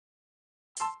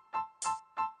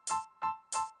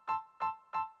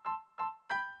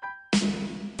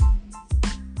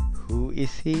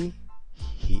is he?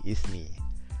 He is me.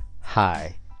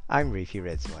 Hi, I'm Rafi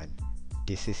Redzwan.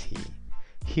 This is he.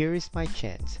 Here is my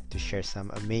chance to share some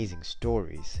amazing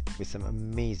stories with some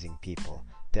amazing people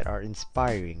that are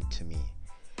inspiring to me.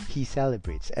 He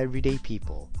celebrates everyday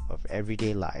people of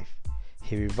everyday life.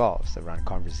 He revolves around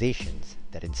conversations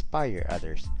that inspire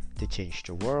others to change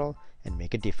the world and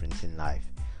make a difference in life,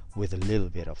 with a little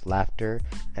bit of laughter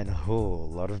and a whole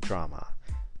lot of drama.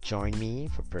 Join me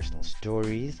for personal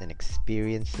stories and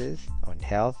experiences on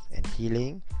health and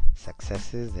healing,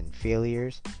 successes and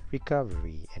failures,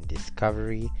 recovery and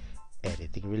discovery,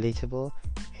 anything relatable,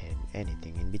 and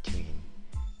anything in between.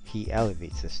 He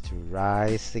elevates us to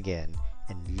rise again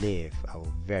and live our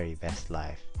very best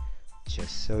life.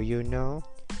 Just so you know,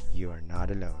 you are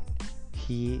not alone.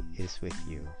 He is with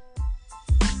you.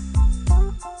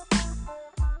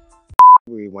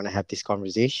 We want to have this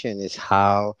conversation is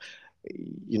how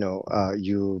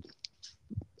you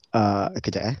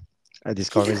kejap this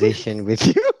conversation with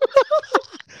you.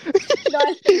 No,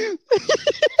 I think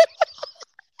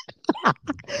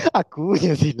Aku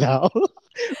yang silau.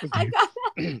 I Okay. got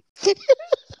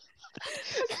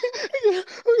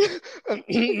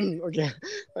Okay.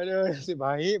 Aduh, nasib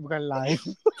baik bukan live.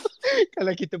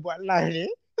 Kalau kita buat live ni,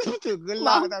 betul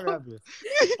gelak tak mampu. habis-habis.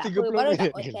 Tak apa, 30 baru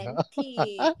tak minit gelak.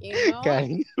 authentic, you know? Kan?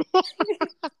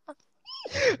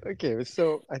 Okay,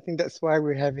 so I think that's why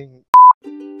we're having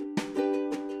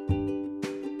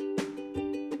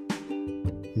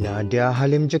Nadia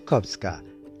Halim Jakobska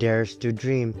dares to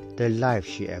dream the life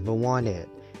she ever wanted.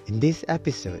 In this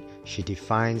episode, she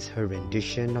defines her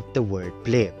rendition of the word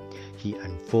blip. He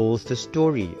unfolds the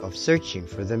story of searching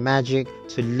for the magic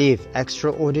to live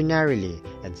extraordinarily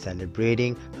and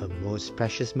celebrating her most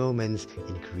precious moments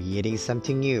in creating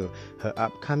something new, her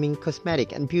upcoming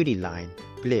cosmetic and beauty line,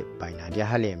 Blip by Nadia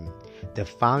Halim. The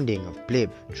founding of Blip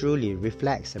truly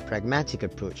reflects a pragmatic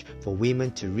approach for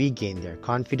women to regain their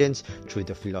confidence through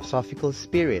the philosophical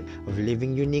spirit of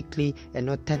living uniquely and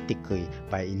authentically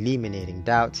by eliminating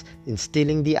doubts,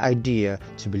 instilling the idea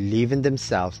to believe in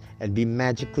themselves and be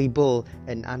magically bold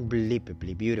and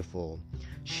unbelievably beautiful.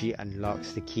 She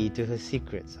unlocks the key to her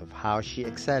secrets of how she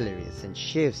accelerates and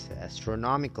shifts her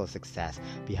astronomical success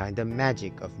behind the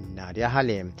magic of Nadia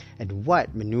Halim and what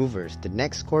maneuvers the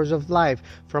next course of life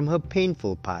from her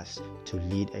painful past to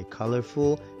lead a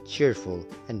colorful, cheerful,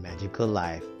 and magical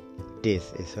life.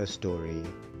 This is her story.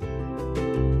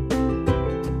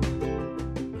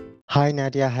 Hi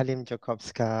Nadia Halim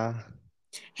Jakobska.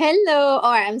 Hello,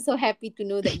 or I'm so happy to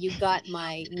know that you got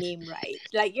my name right.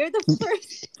 Like, you're the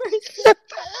first person.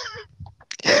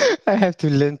 I have to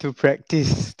learn to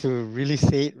practice to really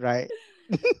say it right.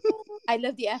 I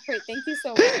love the effort. Thank you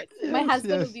so much. My Yes,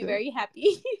 husband will yes, be yes. very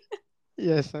happy.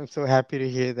 Yes, I'm so happy to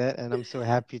hear that, and I'm so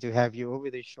happy to have you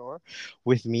over the shore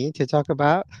with me to talk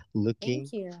about looking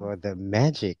Thank you. for the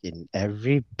magic in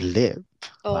every blip.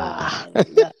 Oh, Wow.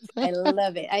 I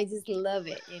love it. I just love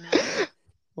it, you know?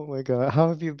 Oh my God, how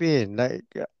have you been? Like,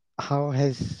 how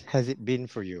has it been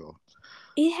for you?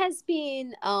 It has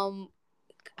been oh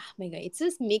my god, it's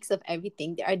this mix of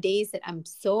everything. There are days that I'm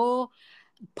so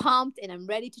pumped and I'm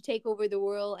ready to take over the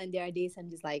world, and there are days I'm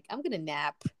just like, I'm gonna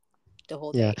nap the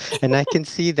whole Yeah, day. and I can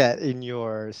see that in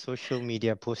your social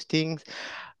media postings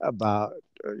about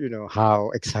how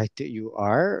excited you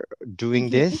are doing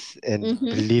Mm-hmm. this and Mm-hmm.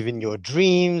 believe in your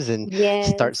dreams and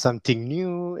start Yes. something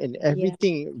new and Yeah,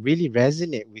 everything really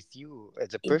resonate with you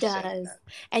as a it person. does.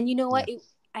 And you know Yeah. what?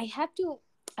 I had to,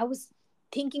 I was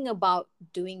thinking about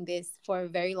doing this for a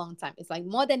very long time. It's like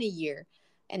more than a year.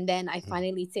 And then I Mhm.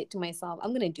 finally said to myself,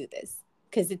 I'm going to do this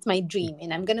because it's my dream,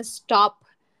 and I'm going to stop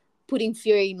putting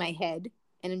fear in my head,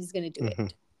 and I'm just going to do Mhm.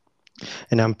 it.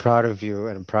 And I'm proud of you,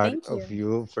 and I'm proud Thank of you.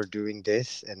 you for doing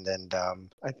this. And then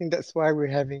I think that's why we're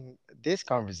having this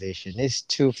conversation is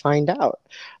to find out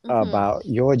Mm-hmm. about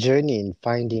your journey in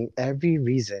finding every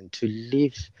reason to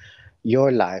live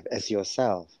your life as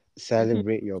yourself. Mm-hmm.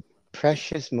 Celebrate your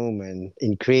precious moment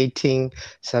in creating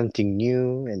something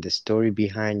new and the story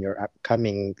behind your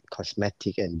upcoming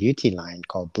cosmetic and beauty line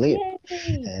called Blip.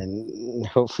 Yay. And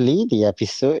hopefully, the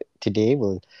episode today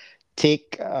will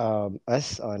take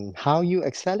us on how you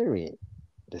accelerate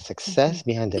the success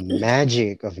behind the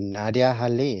magic of Nadia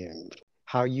Halim,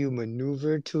 how you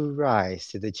maneuver to rise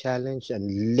to the challenge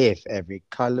and live every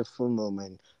colorful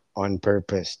moment on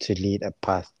purpose to lead a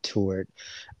path toward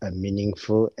a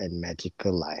meaningful and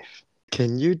magical life.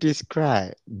 Can you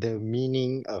describe the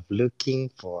meaning of looking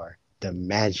for the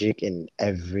magic in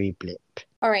every blip?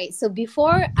 All right. So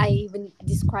before I even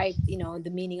describe,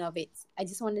 the meaning of it, I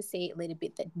just want to say a little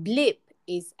bit that blip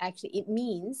is actually, it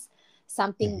means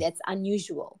something Mhm, that's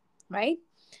unusual, right?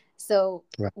 So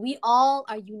Right. we all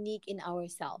are unique in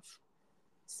ourselves.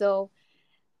 So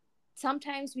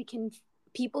sometimes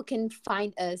people can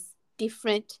find us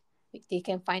different. Like, they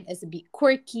can find us a bit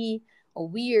quirky or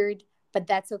weird, but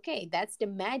that's okay. That's the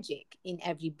magic in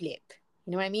every blip.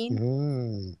 You know what I mean?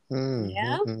 Mm, mm,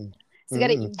 Yeah. mm, mm, So you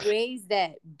gotta mm. embrace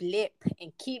that blip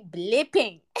and keep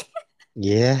blipping.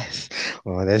 Yes.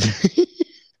 Oh, that's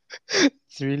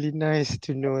it's really nice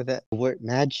to know that the word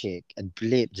magic and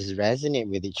blip just resonate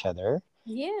with each other.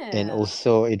 And Yeah.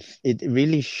 also it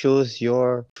really shows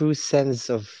your true sense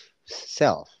of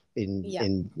self Yeah.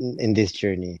 in this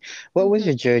journey. What was Hmm.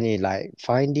 your journey like,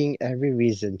 finding every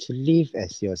reason to live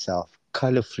as yourself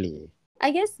colorfully?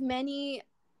 I guess many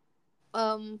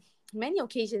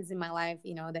occasions in my life,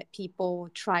 that people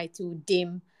try to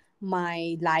dim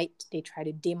my light, they try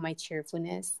to dim my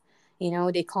cheerfulness.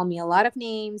 They call me a lot of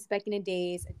names back in the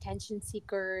days, attention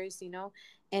seekers,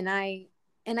 and I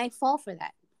fall for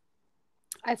that.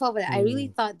 I really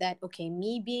Mm, thought that, okay,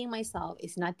 me being myself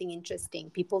is nothing interesting,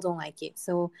 people don't like it,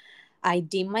 so I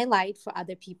dim my light for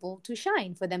other people to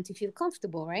shine, for them to feel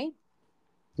comfortable, right?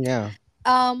 yeah.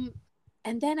 um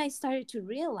and then I started to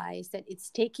realize that it's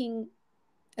taking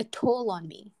a toll on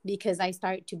me because I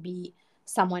start to be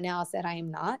someone else that I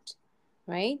am not,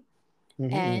 right?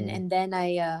 And Mm-hmm. and then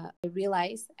I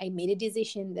realized, I made a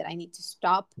decision that I need to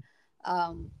stop,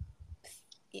 um,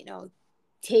 you know,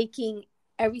 taking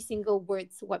every single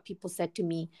words what people said to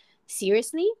me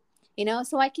seriously.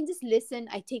 So I can just listen.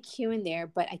 I take here and there,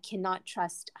 but I cannot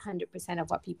trust 100% of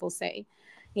what people say.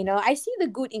 I see the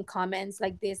good in comments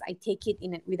like this. I take it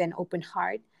with an open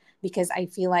heart because I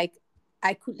feel like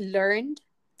I could learn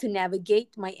to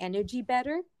navigate my energy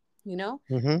better.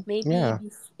 Mm-hmm. Maybe Yeah.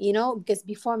 because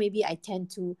before maybe I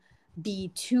tend to be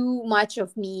too much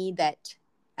of me, that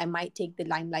I might take the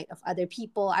limelight of other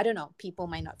people. I don't know. People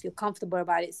might not feel comfortable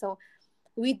about it. So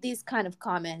with these kind of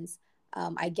comments,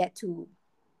 I get to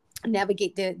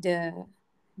navigate the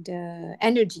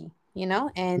energy,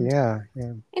 and Yeah.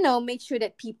 Yeah. make sure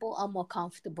that people are more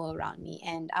comfortable around me.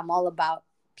 And I'm all about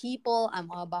people.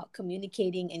 I'm all about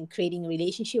communicating and creating a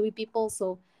relationship with people.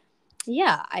 So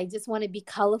yeah, I just want to be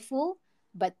colorful,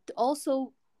 but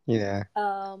also Yeah.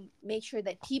 make sure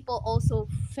that people also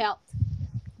felt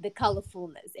the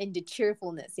colorfulness and the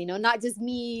cheerfulness, not just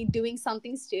me doing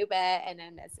something stupid and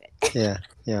then that's it. Yeah.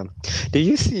 Yeah. Do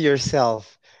you see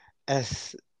yourself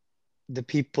as the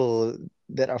people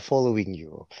that are following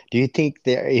you? Do you think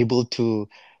they're able to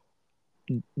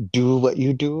do what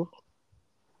you do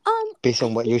um based i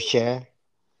on what you think share?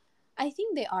 I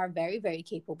think they are very, very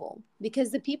capable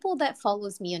because the people that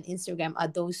follows me on Instagram are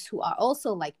those who are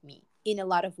also like me in a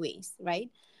lot of ways, right?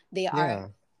 They are Yeah.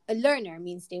 a learner,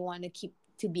 means they want to keep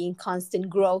to be in constant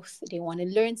growth. They want to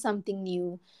learn something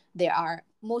new. They are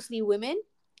mostly women.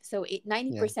 So Yeah.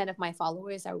 90% of my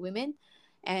followers are women.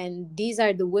 And these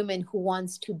are the women who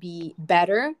wants to be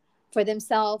better for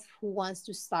themselves, who wants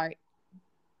to start,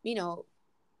 you know,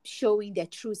 showing their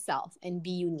true self and be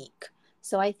unique.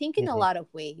 So I think in a Mhm. lot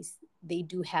of ways they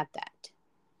do have that.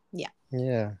 Yeah.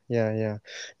 Yeah, yeah, yeah.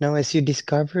 Now, as you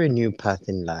discover a new path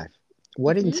in life,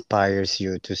 what Hmm. inspires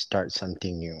you to start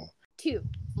something new? Two,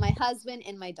 my husband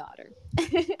and my daughter.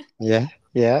 Yeah,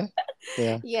 yeah,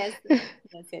 yeah. Yes,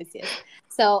 yes, yes, yes.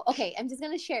 So, okay, I'm just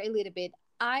gonna share a little bit.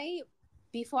 I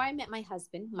Before I met my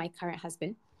husband, my current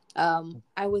husband,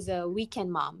 I was a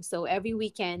weekend mom. So every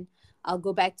weekend I'll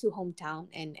go back to hometown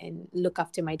and look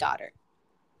after my daughter.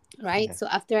 Right. So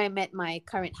Yes. after I met my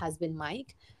current husband,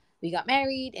 Mike, we got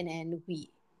married, and then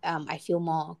I feel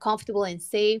more comfortable and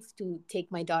safe to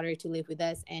take my daughter to live with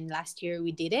us. And last year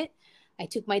we did it. I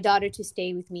took my daughter to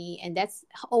stay with me, and that's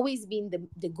always been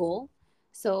the goal.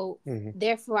 So Hmm.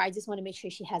 therefore, I just want to make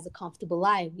sure she has a comfortable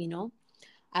life.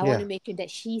 I want to Yeah. make sure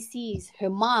that she sees her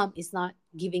mom is not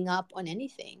giving up on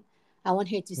anything. I want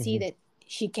her to see Hmm. that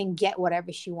she can get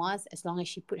whatever she wants as long as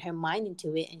she put her mind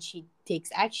into it and she takes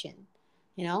action,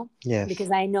 you know, Yes.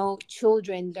 because I know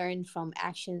children learn from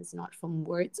actions, not from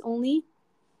words only.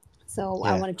 So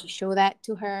I Yeah. wanted to show that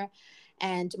to her.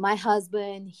 And my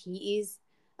husband, he is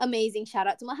amazing. Shout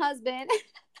out to my husband.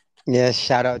 Yes.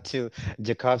 Shout out to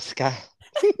Jakowska.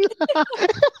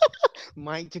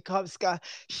 Mike Jakowska.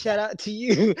 Shout out to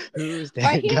you. Who's for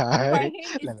that him, for guy? him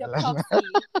La, is la, la, la.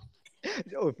 Jokovsky.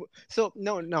 Oh, so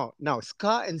no, no, no.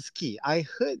 Ska and ski. I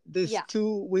heard there's Yeah.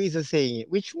 two ways of saying it.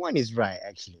 Which one is right,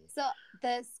 actually? So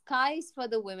the sky is for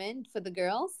the women, for the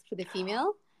girls, for the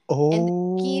female, and the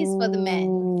ski is for the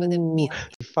men, for the Oh, male.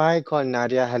 if I call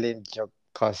Nadia Halin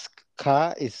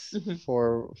Jokoska is Mhm.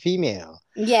 for female.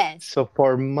 Yes. So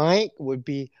for Mike would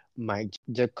be Mike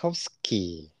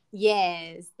Jakovsky.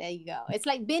 Yes, there you go. It's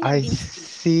like bin and I bin street.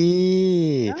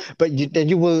 see. Huh? But then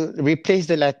you will replace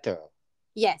the letter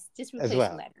Yes, just as replace the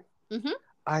well. letter. Mm-hmm.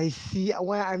 I see.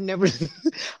 Well, I've never,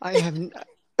 I haven't.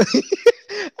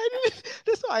 I didn't,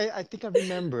 that's why I think I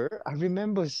remember. I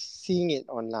remember seeing it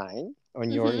online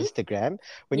on your Mm-hmm. Instagram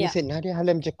when you Yeah. said Nadia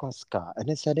Halem Jakoska, and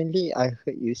then suddenly I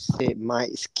heard you say my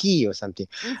ski or something,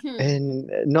 Mm-hmm.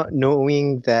 and not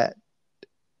knowing that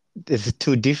there's a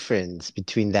two difference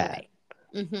between that. Right.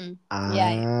 Mm-hmm.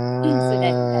 Yeah, yeah. So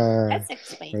Ah, that's well,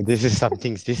 explains. this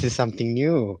is something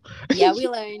new. Yeah, we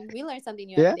learn something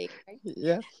new every Yeah, day, right?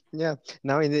 yeah, yeah.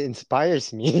 Now it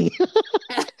inspires me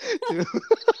to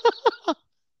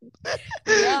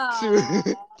Yeah.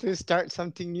 to start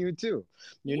something new too.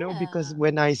 Because Yeah.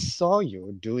 when I saw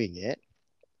you doing it,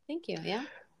 Thank you. Yeah.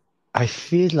 I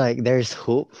feel like there's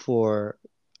hope for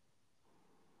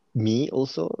me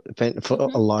also, for a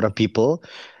Mm-hmm. lot of people,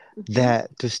 Mm-hmm.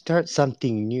 that to start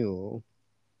something new,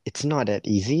 it's not that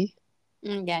easy.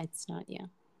 Yeah, it's not. Yeah.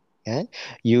 Yeah,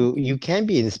 you can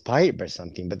be inspired by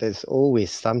something, but there's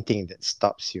always something that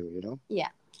stops you.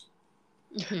 Yeah.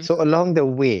 Mm-hmm. So along the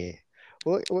way,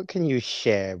 what can you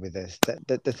share with us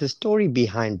that the story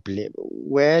behind Blip?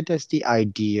 Where does the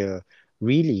idea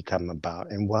really come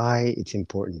about, and why it's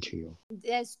important to you?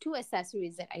 There's two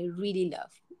accessories that I really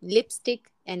love: lipstick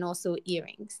and also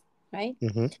earrings. Right.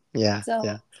 Mm-hmm. Yeah, So,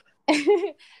 yeah.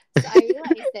 so I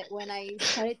realized that when I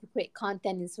started to create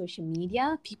content in social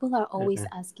media, people are always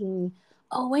Mm-mm, asking me,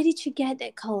 "Oh, where did you get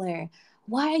that color?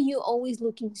 Why are you always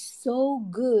looking so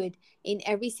good in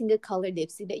every single color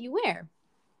lipstick that you wear?"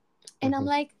 And I'm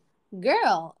mm-hmm. like,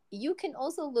 "Girl, you can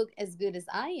also look as good as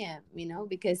I am,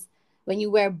 because when you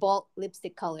wear bold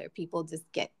lipstick color, people just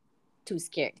get too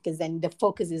scared because then the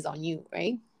focus is on you,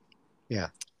 right?"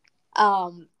 Yeah.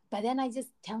 But then I just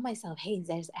tell myself, hey,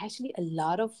 there's actually a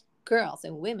lot of girls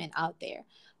and women out there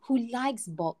who likes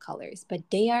bold colors, but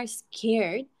they are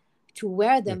scared to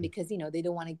wear them Mm-hmm. because they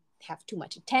don't want to have too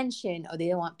much attention, or they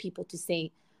don't want people to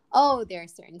say, oh, they're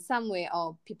certain some way,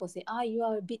 or people say, oh, you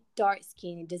are a bit dark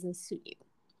skinned, it doesn't suit you,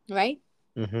 right?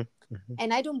 Mm-hmm. Mm-hmm.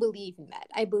 And I don't believe in that.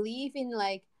 I believe in,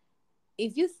 like,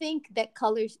 if you think that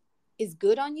color is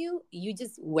good on you, you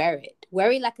just wear it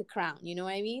like a crown, you know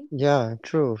what I mean? Yeah,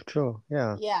 true, true.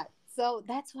 Yeah. Yeah. So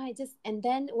that's why and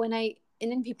then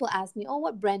and then people ask me, oh,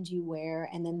 what brand do you wear?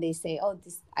 And then they say, oh,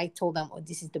 I told them, oh,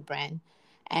 this is the brand.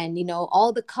 And,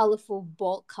 all the colorful,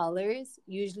 bold colors,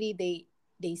 usually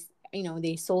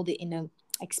they sold it in a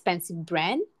expensive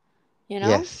brand, you know?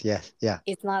 Yes, yes, yeah.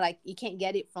 It's not like you can't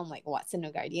get it from like Watson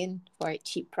or Guardian for a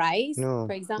cheap price, for No,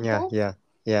 yeah, example. yeah,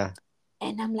 yeah.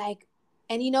 And I'm like,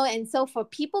 and so for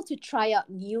people to try out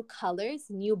new colors,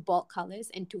 new bulk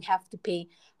colors, and to have to pay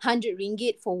 100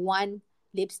 ringgit for one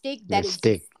lipstick,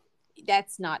 Lipstick.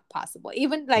 that's not possible.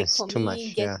 Even like It's for too me, much.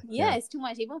 Yeah, yeah. it's too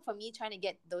much. Even for me trying to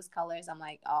get those colors, I'm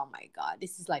like, oh my God,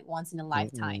 this is like once in a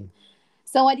lifetime. Mm-mm.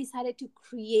 So I decided to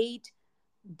create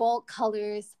bulk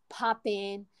colors, pop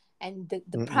in, and the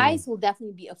Mm-mm. price will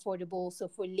definitely be affordable. So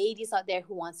for ladies out there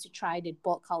who wants to try the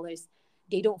bulk colors,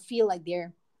 they don't feel like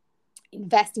they're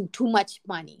investing too much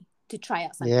money to try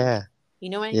out something new. Yeah, You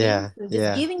know what I mean? yeah, So just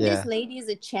yeah, giving these yeah. ladies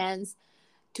a chance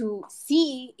to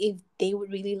see if they would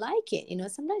really like it.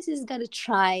 Sometimes you just gotta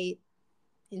try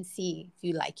and see if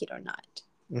you like it or not.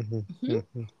 Mm-hmm. Hmm.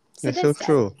 Mm-hmm. So That's so that's that.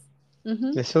 true.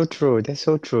 Mm-hmm. That's so true. That's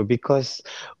so true because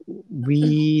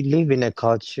we live in a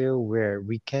culture where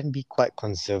we can be quite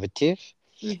conservative,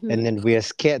 and Mm-hmm. then we are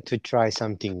scared to try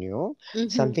something new, Mm-hmm.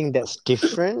 something that's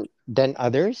different than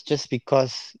others. Just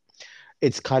because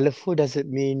it's colorful doesn't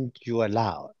mean you are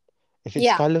loud. If it's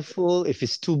Yeah. colorful, if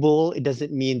it's too bold, it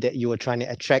doesn't mean that you are trying to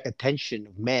attract attention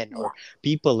of men Yeah. or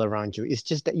people around you. It's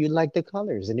just that you like the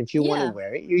colors. And if you want to Yeah.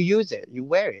 wear it, you use it. You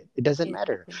wear it. It doesn't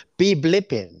matter. Exactly. Be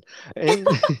blipping. And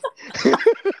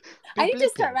I be need to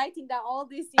start blipping. writing down all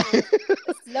these,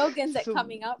 slogans that So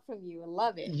coming out from you. I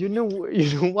love it. you know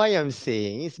why I'm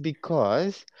saying it's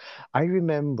because I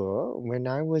remember when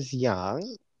I was young,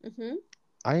 Mm-hmm.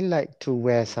 I like to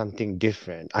wear something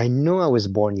different. I know I was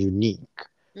born unique.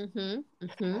 Mm-hmm.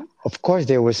 Mm-hmm. Of course,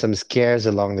 there were some scares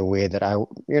along the way that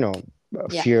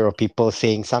Yeah. fear of people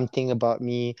saying something about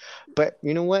me. But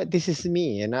you know what? This is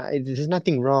me, and there's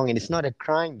nothing wrong, and it's not a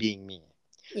crime being me.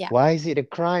 Yeah. Why is it a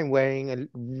crime wearing a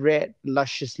red,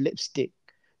 luscious lipstick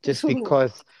just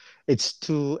because it's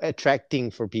too attracting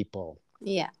for people?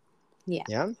 Yeah. Yeah.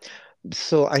 Yeah.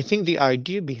 So I think the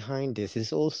idea behind this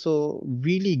is also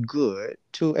really good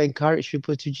to encourage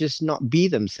people to just not be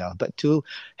themselves, but to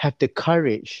have the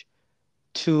courage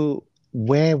to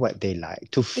wear what they like,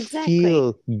 to Exactly.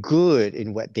 feel good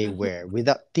in what they Mhm. wear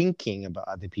without thinking about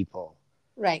other people.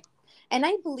 Right. And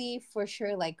I believe for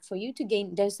sure, like for you to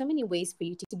gain, there's so many ways for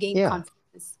you to gain Yeah.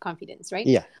 confidence, right?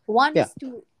 Yeah. One Yeah. is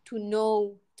to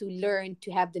know, to learn,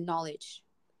 to have the knowledge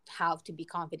how to be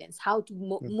confident, how to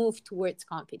Mm. move towards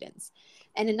confidence.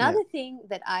 And Yeah. another thing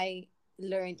that I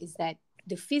learned is that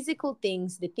the physical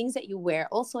things, the things that you wear,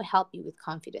 also help you with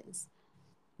confidence.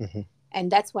 Mm-hmm.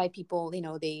 And that's why people,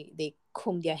 they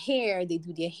comb their hair, they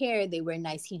do their hair, they wear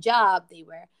nice hijab, they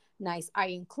wear nice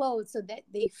iron clothes, so that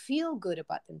they feel good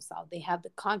about themselves. They have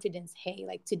the confidence, hey,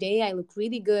 like today I look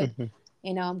really good,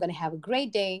 Mm-hmm. I'm going to have a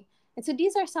great day. And so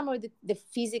these are some of the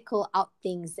physical out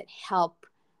things that help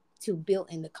to build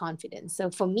in the confidence.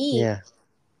 So for me, Yeah.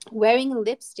 wearing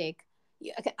lipstick,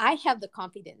 okay, I have the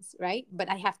confidence, right? But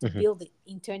I have to Mm-hmm. build it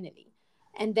internally.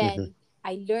 And Mm-hmm. then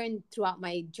I learned throughout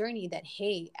my journey that,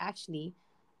 hey, actually,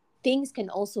 things can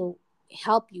also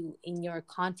help you in your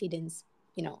confidence,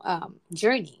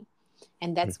 journey.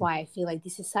 And that's Mm-hmm. why I feel like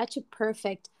this is such a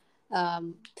perfect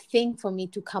thing for me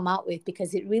to come out with,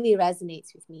 because it really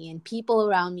resonates with me, and people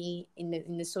around me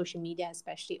in the social media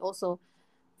especially also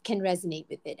can resonate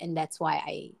with it. And that's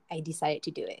why I decided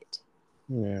to do it.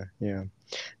 Yeah. Yeah.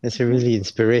 It's a Mm-hmm. really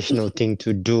inspirational thing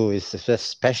to do, is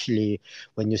especially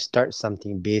when you start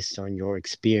something based on your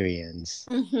experience,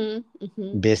 Mm-hmm.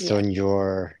 Mm-hmm. based Yeah. on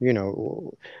your,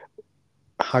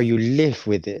 how you live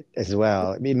with it as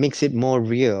well. It makes it more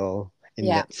real in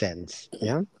Yeah. that sense.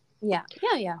 Yeah. Yeah.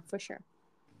 Yeah. Yeah. For sure.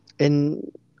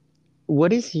 And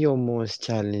what is your most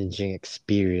challenging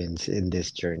experience in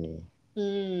this journey?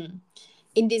 Mm.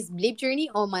 In this blip journey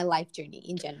or my life journey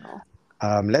in general?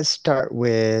 Let's start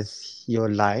with your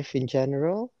life in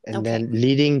general, and Okay. then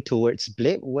leading towards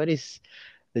Blip. What is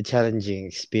the challenging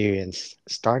experience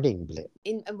starting Blip?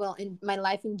 In my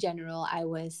life in general,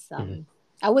 Mhm.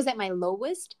 I was at my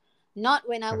lowest, not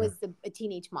when I Uh-huh. was a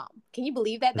teenage mom. Can you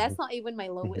believe that? Mhm. That's not even my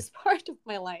Mhm. lowest part of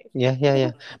my life. Yeah, yeah,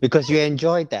 yeah. Because you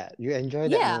enjoyed that. You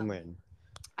enjoyed that Yeah, moment.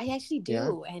 I actually Yeah,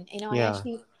 do. And yeah.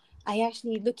 I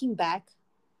actually looking back,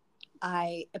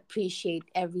 I appreciate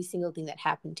every single thing that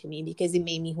happened to me, because it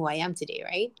made me who I am today,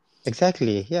 right?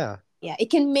 Exactly. Yeah. Yeah, it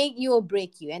can make you or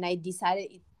break you, and I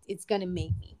decided it's gonna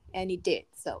make me, and it did.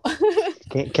 So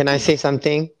Can I say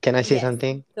something? Can I say yes,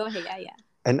 something? go ahead. Yeah, yeah.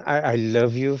 And I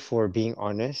love you for being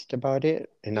honest about it.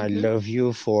 And I Mm-hmm. love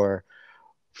you for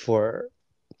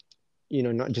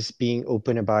not just being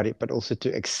open about it, but also to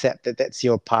accept that that's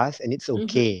your past and it's Mm-hmm.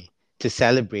 okay to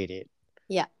celebrate it.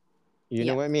 Yeah, You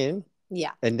know yeah, what I mean?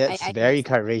 yeah. And that's I think very so.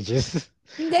 courageous.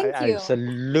 Thank I you.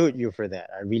 salute you for that.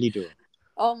 I really do.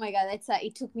 Oh my God,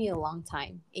 it took me a long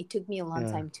time. It took me a long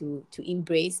Yeah. time to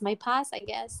embrace my past, I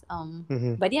guess.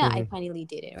 Hmm. But yeah, I Hmm. finally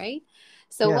did it, right?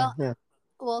 So Yeah. Yeah.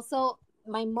 so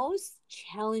my most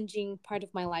challenging part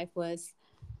of my life was,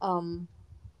 um,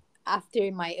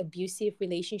 after my abusive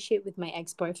relationship with my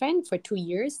ex boyfriend for 2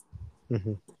 years.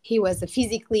 Hmm. He was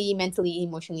physically, mentally,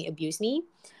 emotionally abused me,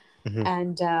 Hmm.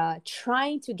 and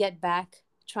trying to get back,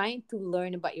 trying to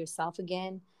learn about yourself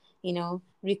again,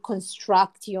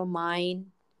 reconstruct your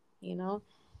mind, you know,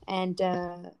 and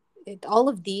all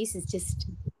of these is just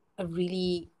a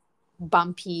really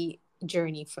bumpy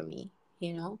journey for me,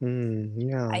 you know. Mm,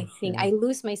 I yeah. think Yeah. I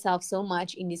lose myself so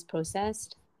much in this process.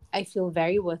 I feel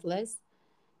very worthless,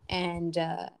 and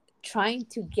trying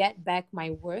to get back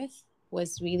my worth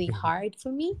was really Hmm. hard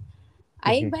for me.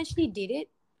 I Hmm. eventually did it.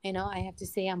 I have to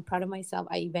say I'm proud of myself.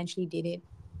 I eventually did it.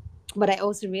 But I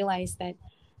also realized that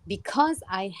because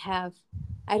I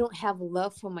don't have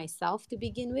love for myself to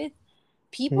begin with,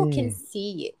 people can Mm,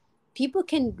 see it. People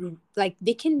can, like,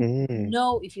 they can mm.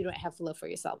 know if you don't have love for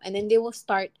yourself, and then they will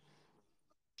start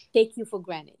take you for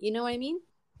granted. You know what I mean?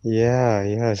 Yeah.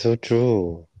 Yeah. So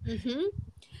true. Mm-hmm.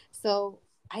 So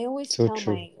I always So tell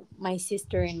true. my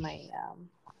sister, and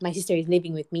my sister is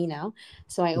living with me now.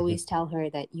 So I Hmm. always tell her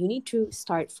that you need to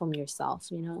start from yourself.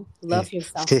 Hey, Love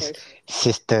yourself sis, first.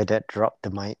 sister that dropped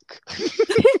the mic.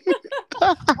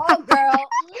 Oh, girl.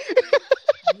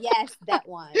 Yes, that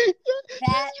one.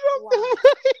 That Just dropped one.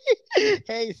 the mic.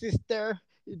 Hey, sister,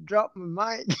 you dropped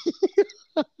my mic.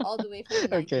 All the way from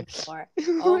the Okay. 19th floor.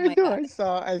 Oh I my know, God.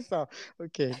 I saw.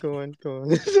 Okay, go on, go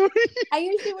on. Sorry. I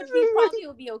usually would be probably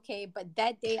would be okay, but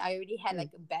that day I already had like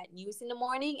bad news in the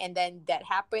morning, and then that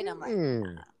happened. I'm like,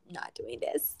 Mm, nah, I'm not doing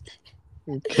this.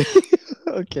 okay.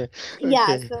 Okay.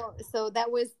 Yeah, Okay. so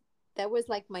that was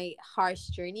like my harsh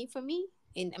journey for me,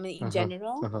 in Uh-huh.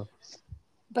 general. Uh-huh.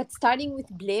 But starting with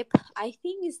Blip, I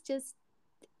think it's just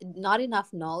not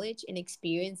enough knowledge and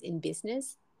experience in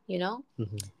business, you know Hmm.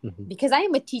 Hmm. because I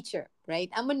am a teacher, right?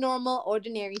 I'm a normal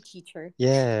ordinary teacher.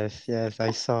 Yes, yes,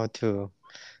 I saw too.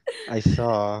 I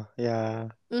saw. Yeah.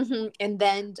 And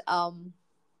then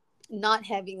not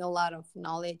having a lot of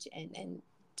knowledge, and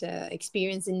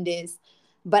experience in this,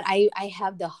 but I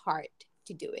have the heart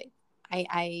to do it.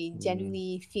 I Mm,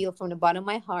 genuinely feel from the bottom of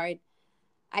my heart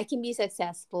I can be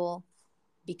successful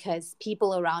because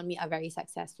people around me are very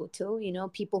successful too. You know,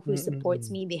 people who supports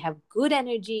mm, me, they have good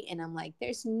energy, and I'm like,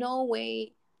 there's no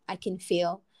way I can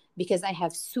fail because I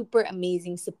have super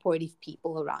amazing supportive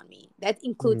people around me. That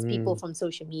includes people mm. from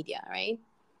social media, right?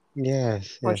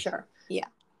 Yes, For yes. sure. Yeah.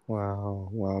 Wow,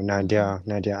 wow, Mm-hmm.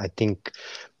 Nadia, I think,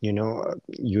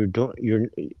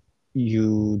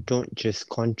 you don't just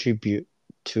contribute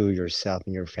to yourself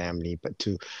and your family, but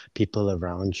to people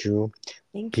around you,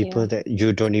 Thank people you. that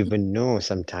you don't even know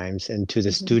sometimes, and to the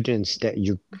Mm-hmm. students that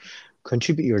you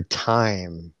contribute your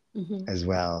time Mm-hmm. as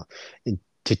well,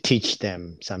 to teach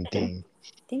them something.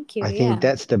 Thank you. I think Yeah.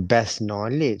 that's the best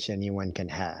knowledge anyone can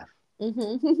have.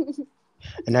 Mm-hmm.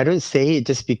 And I don't say it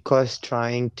just because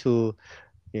trying to,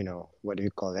 what do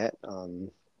you call that?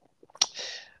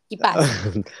 Kipas.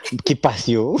 Kipas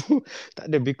you. Tak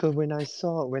ada, because when I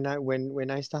saw when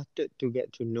I started to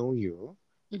get to know you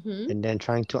Mm-hmm. and then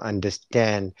trying to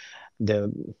understand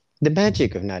the the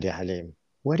magic of Nadia Halim.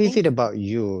 What is Thank it you. about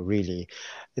you really?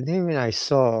 And then when I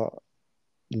saw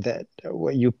that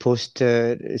what you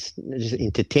posted is just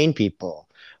entertain people,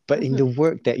 but in the Mm-hmm.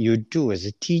 work that you do as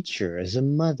a teacher, as a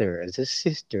mother, as a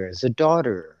sister, as a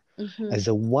daughter, Mm-hmm. as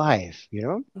a wife,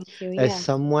 Thank you. as Yeah.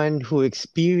 someone who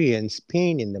experienced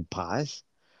pain in the past,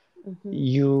 Mm-hmm.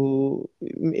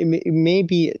 it may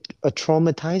be a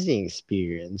traumatizing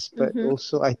experience, but Mm-hmm.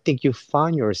 also I think you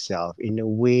found yourself in a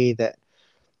way that,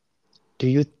 do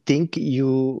you think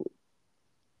you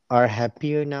are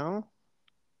happier now?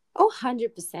 Oh,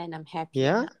 100% I'm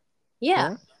happier Yeah, now. Yeah,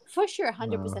 yeah, for sure, uh,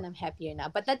 100% I'm happier now.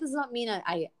 But that does not mean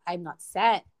I'm not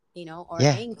sad, or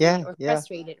yeah, angry yeah, or yeah,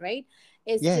 frustrated, right?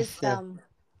 It's yes, just yeah,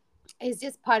 it's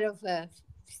just part of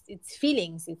it's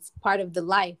feelings. It's part of the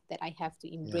life that I have to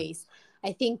yeah. embrace.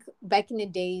 I think back in the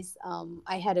days,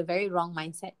 I had a very wrong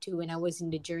mindset too when I was in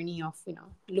the journey of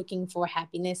looking for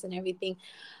happiness and everything.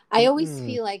 I always Mm-mm,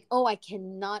 feel like, oh, I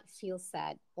cannot feel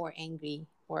sad or angry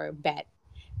or bad,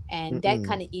 and that mm-mm,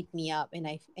 kind of eat me up, and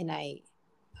I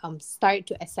started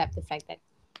to accept the fact that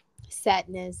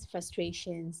sadness,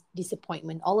 frustrations,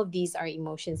 disappointment, all of these are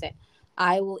emotions that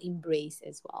I will embrace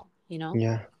as well.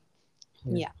 yeah,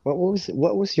 yeah. Yeah. What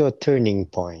was your turning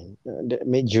point that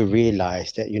made you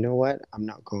realize that, you know what, I'm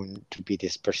not going to be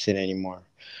this person anymore?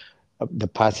 The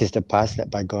past is the past, let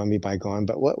bygone be bygone.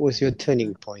 But what was your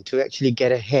turning point to actually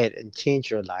get ahead and change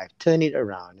your life, turn it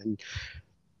around, and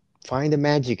find the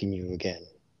magic in you again?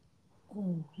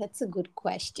 Oh, that's a good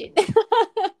question.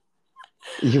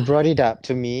 You brought it up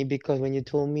to me because when you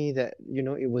told me that,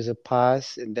 it was a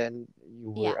past and then you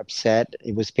were Yeah. upset,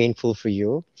 it was painful for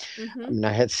you. I Mm-hmm. mean,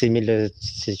 I had similar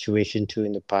situation too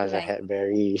in the past. I Right. had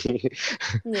very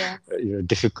Yeah.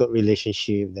 difficult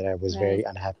relationship that I was very Right.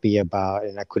 unhappy about,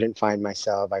 and I couldn't find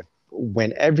myself. I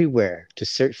went everywhere to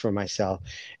search for myself.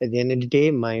 At the end of the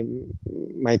day, my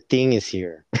thing is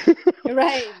here.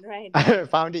 Right. Right. I Right.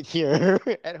 found it here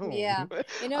at Yeah. home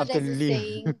after There's a leave.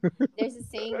 saying. There's a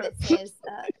saying that says,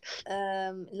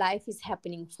 "Life is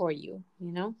happening for you."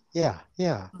 Yeah,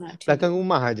 yeah. Not to Belakang you.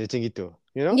 rumah aja macam gitu.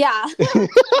 Yeah.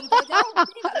 Pergi jauh-jauh,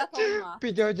 mesti kat belakang rumah.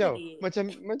 Pergi Macam gitu jauh-jauh. deh. Macam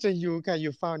you kan,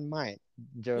 you found Mike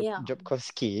Yeah.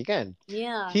 Jobkowski kan.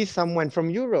 Yeah. He's someone from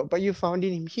Europe, but you found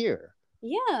him here.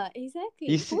 Yeah. You Exactly.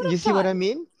 Who see, would you have see what thought? I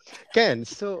mean? Ken,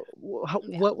 so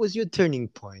Yeah. what was your turning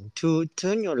point to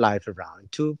turn your life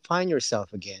around, to find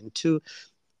yourself again, to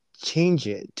change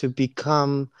it, to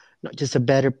become not just a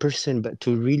better person, but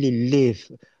to really live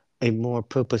a more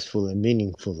purposeful and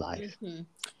meaningful life? Hmm.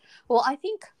 Well, I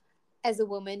think as a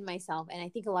woman myself, and I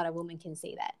think a lot of women can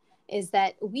say that, is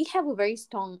that we have a very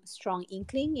strong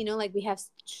inkling. Like we have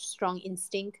strong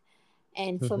instinct.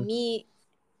 And for Mhm, me,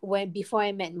 when before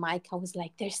I met Mike, I was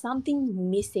like, there's something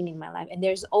missing in my life, and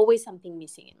there's always something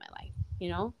missing in my life.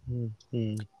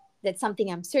 mhm, That's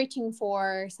something I'm searching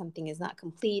for. Something is not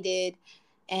completed,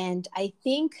 and I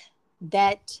think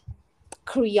that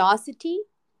curiosity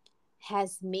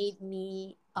has made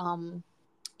me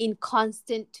in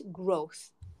constant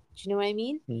growth. Do you know what I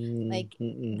mean? mhm, Like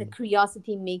the mhm.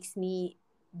 curiosity makes me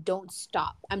don't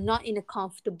stop. I'm not in a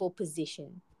comfortable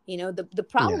position. The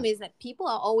Yeah, problem is that people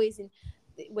are always in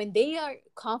when they are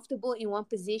comfortable in one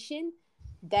position,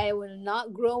 they will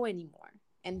not grow anymore.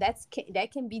 And that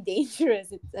can be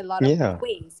dangerous. It's a lot of yeah,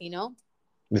 ways. And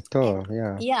betul,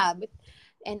 yeah. yeah, but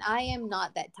and I am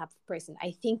not that type of person.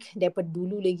 I think daripada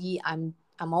dulu lagi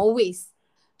I'm always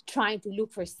trying to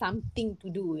look for something to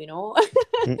do.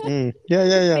 Mm-mm. Yeah,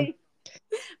 yeah, yeah. based,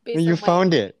 based You on my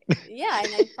found it. yeah,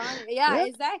 and I found, yeah, Yeah,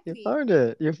 you exactly. found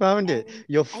it. You found it. And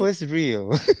Your I first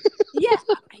reel. yeah,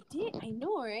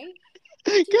 right?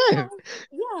 I keep Kan? trying,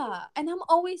 yeah, and I'm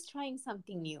always trying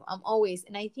something new. I'm always,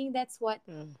 and I think that's what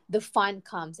the fun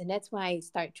comes, and that's why I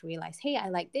start to realize, hey, I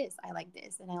like this,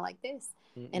 and I like this,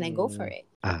 and I go for Mm. it.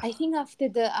 Ah, I think after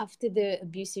the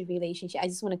abusive relationship, I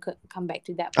just want to come back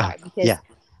to that ah, part because yeah,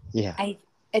 yeah. I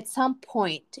at some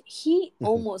point he Mhm.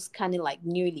 almost kind of like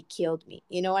nearly killed me.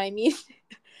 You know what I mean?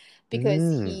 Because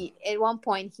Mm. he at one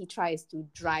point he tries to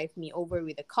drive me over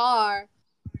with a car.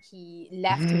 He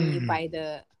left me Mm. by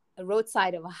the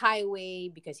roadside of a highway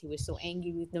because he was so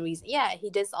angry with no reason. Yeah, he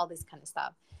does all this kind of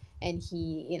stuff, and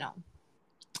he,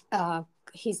 uh,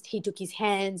 he took his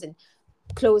hands and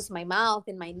closed my mouth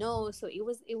and my nose. So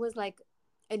it was like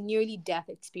a nearly death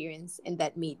experience, and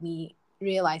that made me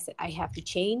realize that I have to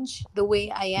change the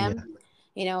way I Yeah, am,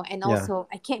 and yeah. also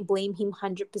I can't blame him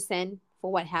 100%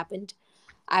 for what happened.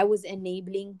 I was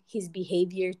enabling his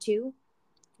behavior too,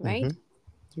 right?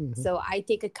 Mm-hmm. Mm-hmm. So I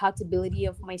take accountability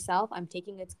of myself. I'm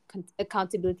taking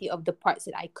accountability of the parts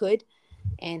that I could,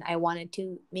 and I wanted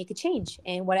to make a change.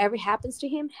 And whatever happens to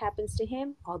him, happens to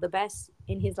him. All the best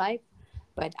in his life.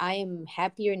 But I am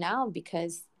happier now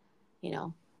because, you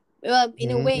know, well,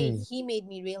 in a way, Mm-hmm. he made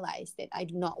me realize that I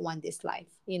do not want this life.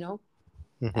 I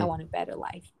Mm-hmm. want a better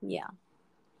life. Yeah.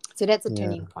 So that's a Yeah.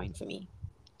 turning point for me.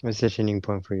 It's a turning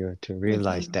point for you to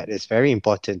realize Hmm. that it's very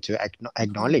important to Hmm.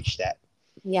 acknowledge that.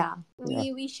 Yeah,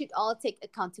 Yeah. we should all take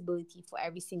accountability for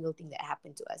every single thing that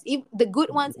happened to us, the good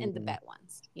ones and the Mm. bad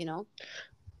ones.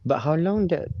 But how long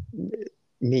that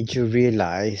made you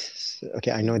realize? Okay,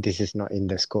 I know this is not in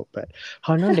the scope, but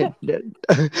how long that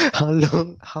how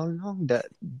long that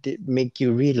did make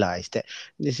you realize that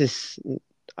this is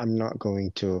I'm not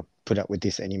going to put up with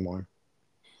this anymore?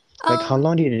 Like, how um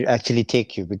long did it actually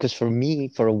take you? Because for me,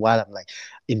 for a while, I'm like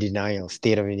in denial,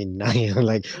 state of in denial.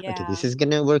 Like, okay, this yeah, is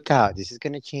gonna work out. This is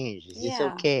gonna change. This is yeah,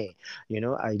 okay.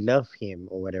 I love him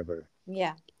or whatever.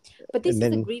 yeah, but this And is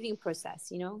the then grieving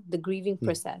process. The grieving mm,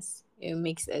 process, it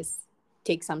makes us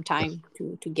take some time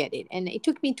to get it, and it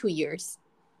took me 2 years.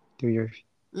 2 years,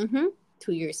 Mm-hmm.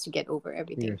 2 years to get over two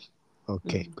everything. years.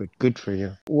 Okay, Hmm. good for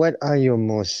you. What are your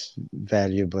most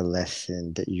valuable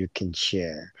lesson that you can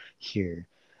share here,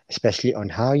 especially on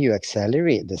how you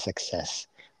accelerate the success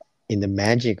in the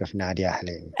magic of Nadia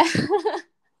Halim?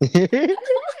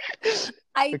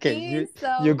 I Okay, think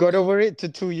you so. got over it to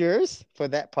 2 years for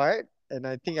that part, and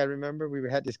I think I remember we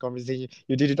had this conversation.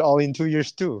 You did it all in 2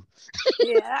 years too.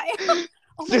 Yeah.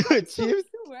 Oh my To god, it's so achieve,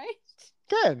 true, right?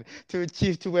 to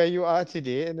achieve to where you are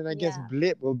today, and then I guess Yeah.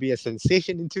 Blip will be a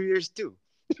sensation in 2 years too.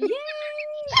 Yay!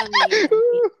 I mean,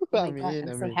 oh I my god, mean, I'm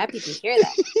I so mean, happy to hear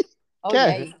that. Oh can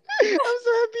yeah. I'm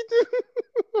so happy too.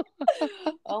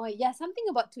 Oh yeah, something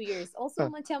about 2 years. Also,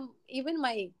 macam even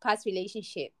my past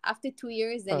relationship, after 2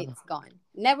 years, then Uh, it's gone.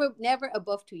 Never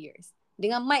above 2 years.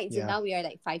 Dengan Mike, so yeah, now we are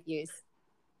like 5 years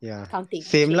yeah, counting.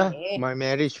 same lah. Okay. My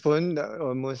marriage pun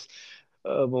almost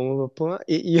berapa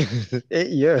 8 years 8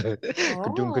 years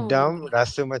kedung Oh. kedam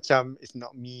rasa macam it's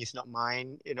not me, it's not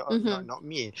mine, Mm-hmm. not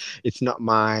me, it's not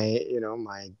my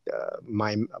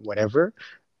my whatever.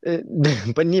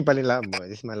 But ni paling lama,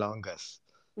 this is my longest.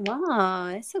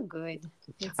 Wow, that's so good.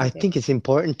 That's so I good. think it's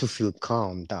important to feel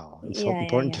calm tau. It's Yeah, yeah,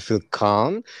 important to yeah. feel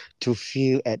calm, to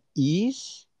feel at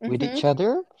ease with Mm-hmm. each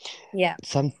other. Yeah,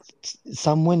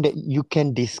 Someone that you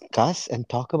can discuss and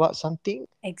talk about something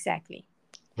exactly.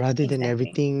 rather than Exactly.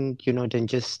 everything, than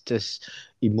just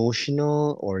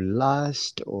emotional or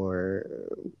lust or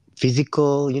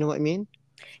physical. You know what I mean?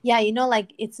 Yeah,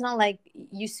 like it's not like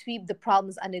you sweep the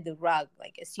problems under the rug,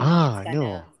 like assuming it's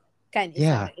No. gonna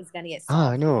Yeah. it's gonna get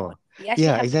solved. No. You actually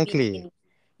Yeah, have to be exactly. in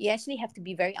you actually have to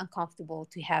be very uncomfortable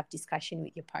to have discussion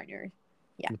with your partner.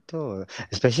 Yeah. Betul.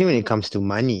 Especially when it comes to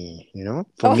money,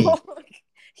 for me. Oh,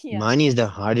 yeah. Money is the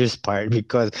hardest part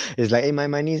because it's like, hey, my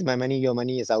money is my money, your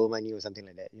money is our money, or something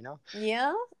like that.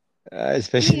 Yeah. You know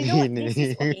Especially what? in. This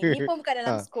is okay. Ni pun bukan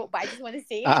dalam Ah, scope, but I just want to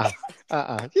say it.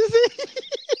 ah, You see?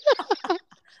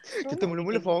 Kita Seronok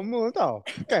mula-mula kita ni. formal tau,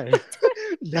 kan?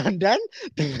 Dan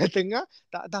tengah-tengah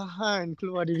tak tahan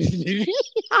keluar diri sendiri.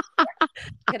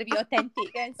 Gotta be authentic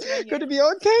kan Gotta sebenarnya. be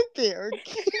authentic,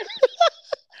 okay?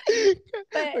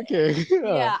 But Okay.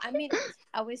 yeah, I mean,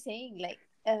 I was saying like,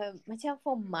 macam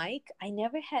for Mike, I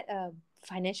never had a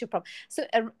financial problem. So,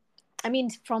 I mean,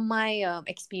 from my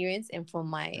experience and from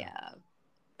my Yeah.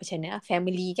 macam mana,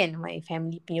 family kan, my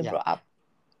family punya Yeah. brought up,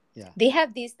 Yeah. they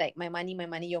have this like my money,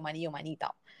 your money, your money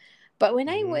tau. But when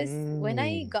I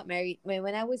Mm. got married,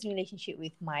 when I was in a relationship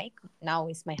with Mike, now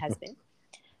is my husband,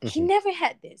 he Mhm. never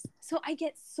had this. So I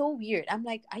get so weird. I'm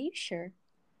like, are you sure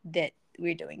that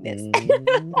we're doing this?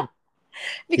 Mm.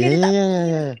 Because Yeah, dia yeah, tak yeah, yeah, fikir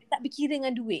yeah. tak fikir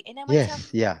dengan duit. And I macam, Yes,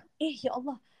 yeah. ya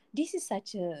Allah, this is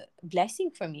such a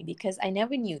blessing for me because I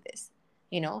never knew this,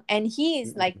 and he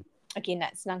is like, Mhm. okay,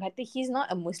 nak senang kata, he's not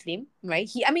a Muslim, right?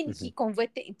 He Mhm.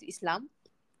 converted into Islam,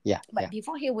 Yeah, but yeah.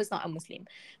 before he was not a Muslim,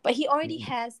 but he already Mhm.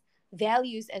 has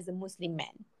values as a Muslim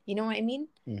man. You know what I mean?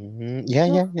 Mhm. Yeah,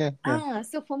 So yeah, yeah, yeah.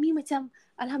 so for me macam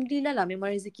alhamdulillah lah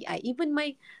memang rezeki I. Even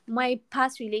my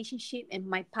past relationship and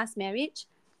my past marriage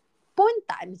pun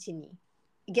tak macam ni.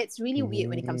 It gets really weird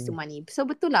when it comes to Mm. money. So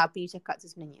betul lah apa you cakap tu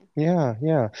sebenarnya. Yeah,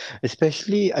 yeah.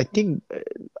 Especially, I think,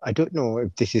 I don't know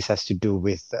if this has to do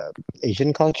with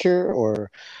Asian culture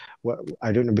or what.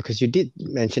 I don't know because you did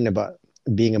mention about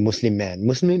being a Muslim man.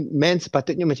 Muslim man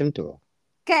sepatutnya macam tu.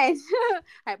 Kan?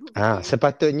 I pun fikir.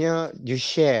 Sepatutnya you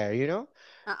share,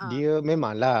 Uh-uh. Dia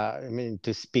memanglah, I mean,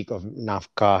 to speak of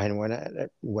nafkah and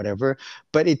whatever,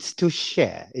 but it's to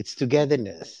share, it's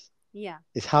togetherness. Yeah.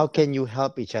 It's how Betul. can you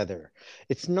help each other.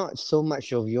 It's not so much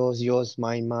of yours,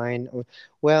 mine.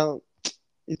 Well,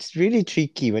 it's really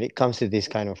tricky when it comes to this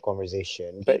kind of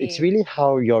conversation, but It it's is. really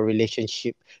how your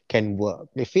relationship can work.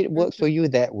 If it works for Mhm. you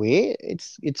that way,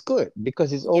 it's good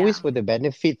because it's always Yeah. for the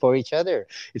benefit for each other.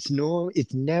 It's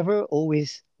never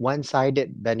always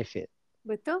one-sided benefit.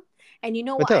 Betul. And you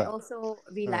know what I Betul? also Ah.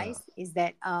 realized is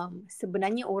that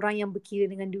sebenarnya orang yang berkira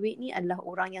dengan duit ni adalah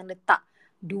orang yang letak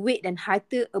duit dan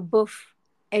harta above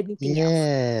everything else.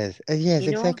 Yes, yes,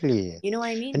 You know? exactly. You know what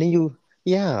I And mean? then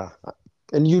yeah,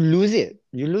 and you lose it.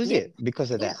 You lose Yep. it because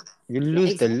of Yeah. that. You Yeah,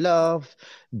 lose the exactly. love,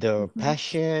 the Mhm.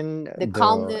 passion, The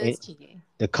calmness. Cik.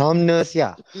 the calmness,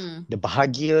 yeah, Mm. the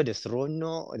bahagia, the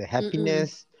seronok, the Mm-mm.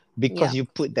 happiness, because Yeah. you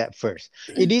put that first.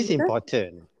 It is Betul?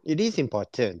 important. It is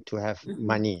important to have Mhm.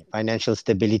 money, financial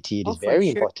stability. It Oh, is for very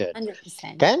sure. important.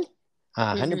 100%. Can?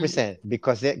 Mm-mm. 100%.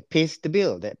 Because that pays the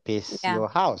bill, that pays Yeah. your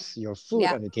house, your food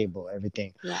Yeah. on the table,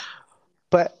 everything. Yeah.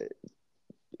 But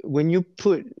when you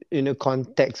put in a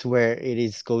context where it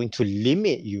is going to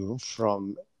limit you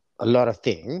from a lot of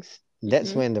things,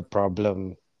 that's Mm-hmm. when the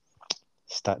problem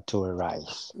start to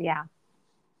arise. Yeah.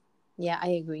 Yeah,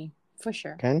 I agree. For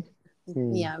sure. Kan?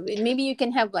 Hmm. Yeah. Maybe you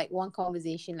can have like one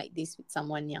conversation like this with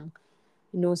someone young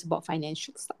who knows about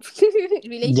financial stuff. Yes,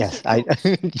 Relationship I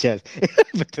coach. yes.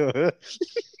 Betul.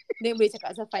 Dia boleh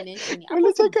cakap pasal financial ni. Apa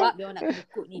Boleh cakap. sebab dia orang nak kena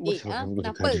quote ni, dek? Ha?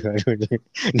 Kenapa? Aduh.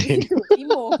 Gitu.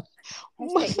 Emo. Hashtag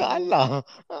emo. Masalah.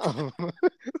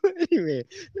 Anyway,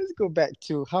 let's go back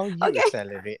to how you Okay.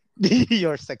 accelerate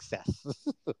your success.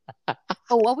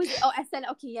 Oh, what was it? Oh, SL.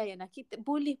 Okay, yeah, yeah. Nah, kita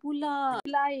boleh pula.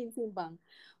 Lain sembang.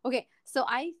 Okay, so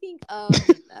I think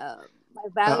my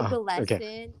valuable Okay.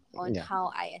 lesson on Yeah. how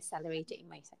I accelerated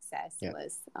in my success Yeah.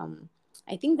 was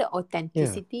I think the Yeah.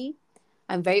 authenticity.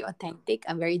 I'm very authentic.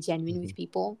 I'm very genuine Mhm. with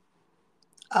people.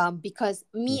 Because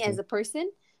me as Mhm. a person,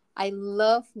 I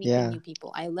love meeting Yeah. new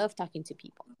people. I love talking to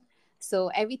people. So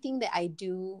everything that I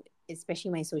do,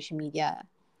 especially my social media,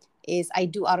 is I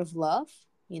do out of love.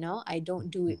 I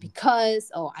don't do it Mhm. because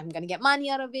I'm gonna get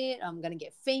money out of it. I'm gonna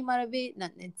get fame out of it.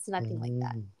 It's nothing like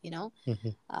that. Mhm.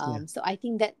 Mhm. Yeah. So I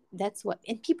think that's what,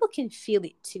 and people can feel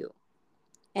it too.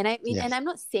 And I mean, and Yes. I'm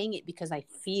not saying it because I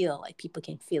feel like people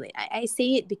can feel it. I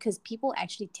say it because people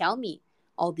actually tell me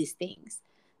all these things.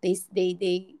 They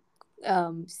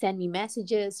send me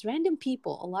messages. Random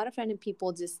people, a lot of random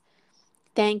people, just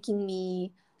thanking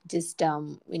me, just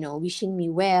wishing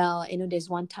me well. There's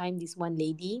one time this one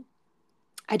lady,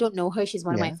 I don't know her. She's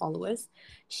one of my Yeah. followers.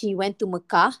 She went to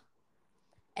Mecca,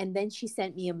 and then she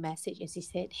sent me a message and she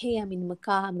said, "Hey, I'm in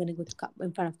Mecca. I'm gonna go to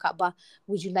in front of Kaaba.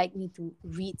 Would you like me to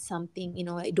read something?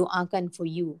 Like doakan for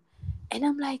you." And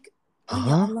I'm like, "Oh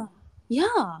ya Huh? Allah,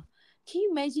 yeah." Can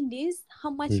you imagine this?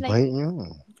 How much like, Baiknya.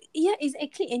 yeah,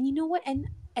 exactly. And you know what? And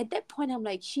at that point, I'm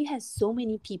like, she has so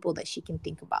many people that she can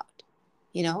think about.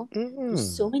 There's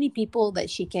so Mm. many people that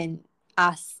she can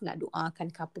ask nak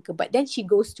doakan ke apa ke. But then she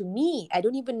goes to me. I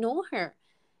don't even know her.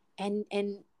 And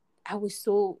I was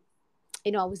so,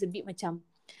 I was a bit macam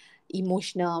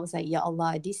emotional. I was like, Ya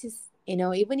Allah, this is,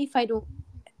 even if I don't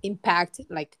impact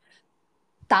like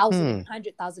thousand and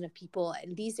Hmm. 100,000 of people, at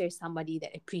least there's somebody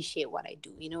that appreciate what I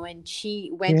do. And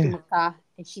she went to Yeah. Mecca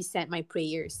and she sent my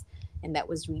prayers, and that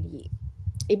was really,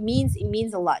 it means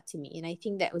a lot to me. And I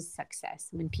think that was success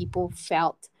when people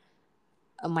felt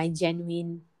my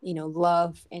genuine,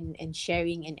 love and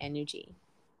sharing and energy.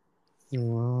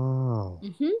 Wow.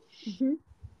 Mm-hmm. Mm-hmm.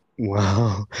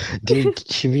 Wow. Did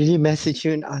she really message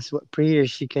you and ask what prayer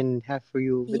she can have for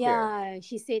you over there? Yeah,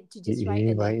 she said to just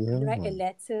write Baiknya. write a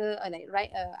letter, or like write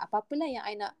apa-apalah yang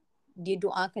I nak dia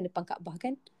doakan depan Kaabah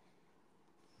kan.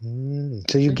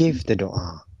 So you Mm-hmm. gave the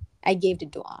doa. I gave the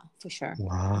doa for sure.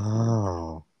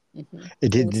 Wow.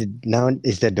 Mm-hmm. Now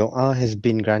is the doa has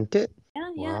been granted?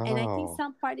 Yeah, yeah, and I think Wow.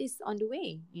 some part is on the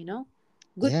way.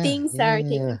 Good Yeah, things yeah, are yeah,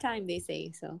 taking yeah. time, they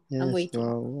say. So I'm Yes, waiting.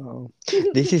 wow, wow.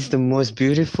 This is the most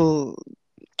beautiful,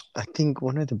 I think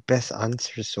one of the best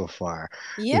answers so far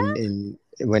Yeah. in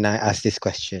when I asked this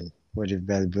question. What a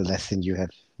valuable lesson you have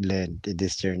learned in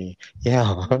this journey.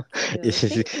 Yeah. Thank you. It's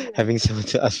just Thank you. having someone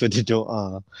to ask for the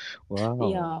doa. Wow.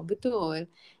 Yeah, betul.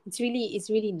 It's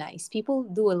really nice. People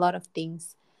do a lot of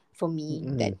things for me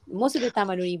that Mm. most of the time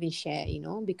I don't even share,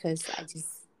 because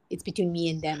it's between me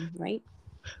and them, right?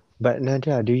 But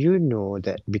Nadia, do you know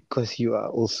that because you are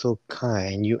also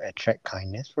kind, you attract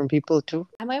kindness from people too?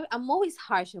 I'm always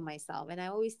harsh on myself and I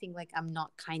always think like I'm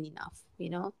not kind enough.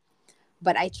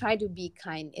 But I try to be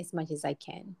kind as much as I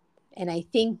can. And I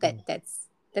think that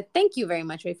thank you very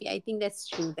much, Rafi. I think that's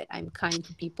true that I'm kind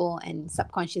to people and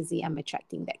subconsciously I'm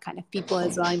attracting that kind of people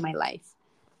as well in my life.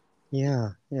 Yeah,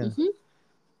 yeah. Hmm.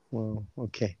 Well,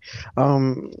 okay.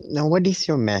 Now what is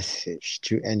your message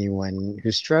to anyone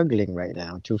who's struggling right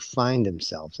now to find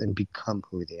themselves and become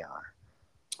who they are?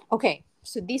 Okay,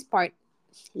 so this part,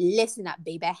 listen up,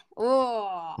 baby.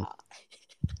 Oh,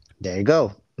 There you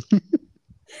go. so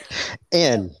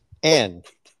And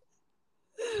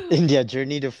in their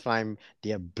journey to find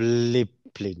their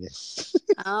blippiness.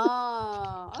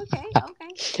 okay,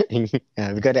 okay.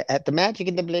 We gotta add the magic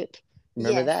in the blip.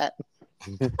 Remember Yes. that?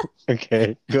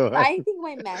 Okay, go So on. I think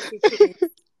my message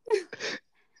is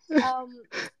um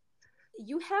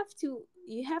you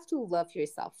have to love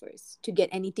yourself first to get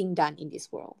anything done in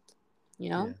this world. You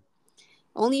know? Yeah.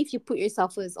 Only if you put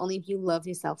yourself first, only if you love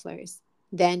yourself first,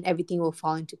 then everything will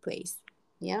fall into place.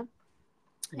 Yeah.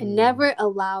 And Mm, never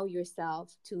allow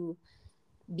yourself to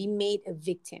be made a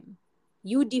victim.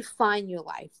 You define your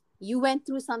life. You went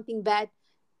through something bad,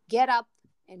 get up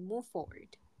and move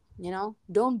forward.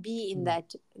 Don't be in mm,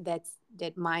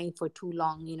 that mind for too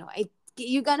long.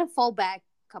 You're gonna fall back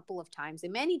a couple of times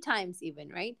and many times even,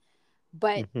 right?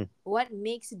 But mhm, what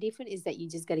makes it different is that you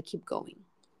just gotta keep going.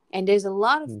 And there's a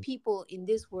lot of mm, people in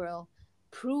this world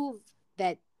prove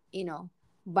that, you know,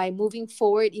 by moving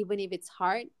forward, even if it's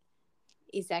hard,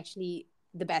 is actually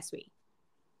the best way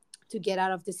to get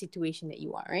out of the situation that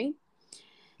you are, right?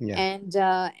 yeah.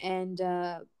 And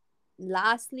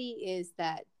lastly is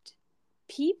that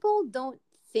people don't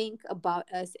think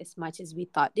about us as much as we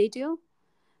thought they do.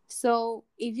 So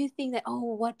if you think that,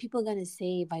 oh, what people gonna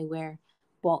say if I wear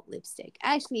bald lipstick?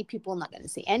 Actually, people not gonna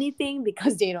say anything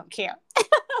because they don't care.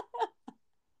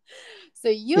 So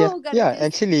Yeah, you gotta yeah, just,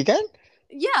 actually, can?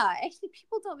 yeah, actually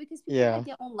people don't because people have Yeah.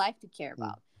 their own life to care Mm,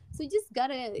 about. So you just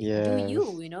gotta do yes.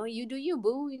 you do you,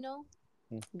 boo,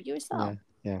 Mm, be yourself.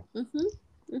 yeah, yeah.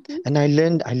 Mm-hmm. Mm-hmm. And I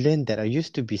learned that I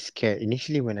used to be scared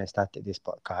initially when I started this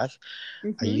podcast.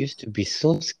 I Mm-hmm. used to be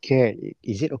so scared.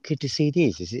 Is it okay to say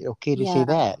this? Is it okay to say Yeah.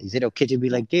 that? Is it okay to be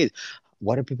Yeah. like this?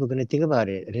 What are people gonna think about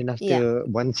it? And then Yeah. after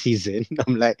one season,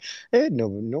 I'm like, no,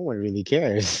 no one really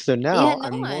cares. So Yeah, now no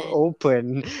I'm more one.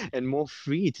 open and more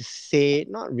free to say,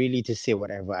 not really to say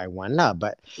whatever I want, lah,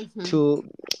 but Mm-hmm. to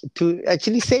to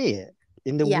actually say it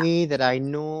in the Yeah. way that I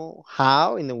know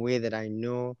how, in the way that I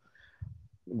know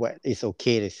what is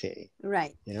okay to say.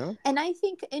 Right. You know? And I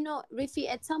think, Rifi,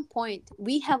 at some point,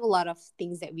 we have a lot of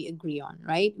things that we agree on,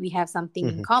 right? We have something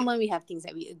in Hmm. common, we have things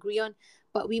that we agree on,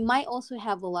 but we might also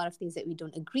have a lot of things that we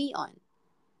don't agree on,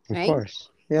 Of right? course.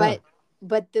 Yeah.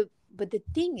 But the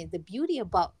thing is, the beauty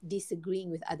about disagreeing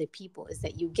with other people is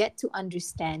that you get to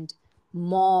understand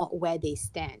more where they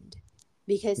stand.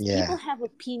 Because people Yeah. have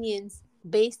opinions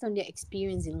based on their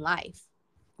experience in life,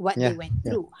 what they Yeah. went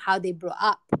Yeah. through, how they brought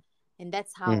up, and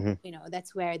that's how Hmm.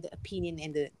 that's where the opinion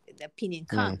and the opinion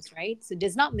Mm. comes, right? So it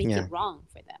does not make it Yeah. wrong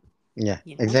for them Yeah.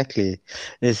 you know Exactly.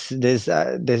 There's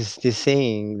this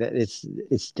saying that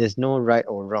it's there's no right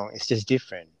or wrong. It's just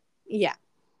different. Yeah,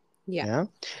 yeah. Yeah.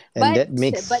 And but that but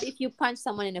makes, if you punch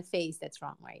someone in the face, that's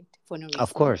wrong, right? For no of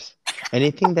reason. course,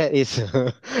 anything that is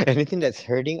anything that's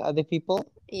hurting other people,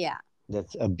 Yeah,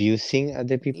 that's abusing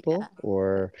other yeah, people,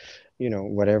 or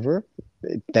whatever,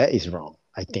 that is wrong,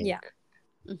 I think. yeah.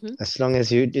 Mm-hmm. As long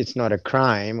as it's not a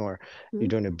crime, or you Hmm.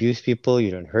 don't abuse people,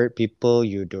 you don't hurt people,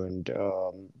 you don't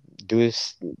do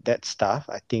that stuff,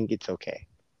 I think it's okay.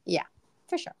 Yeah,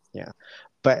 for sure. Yeah.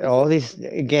 But Mm-hmm. all this,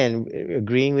 again,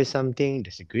 agreeing with something,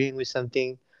 disagreeing with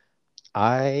something,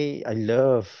 I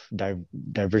love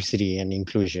diversity and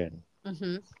inclusion.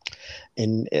 Mm-hmm.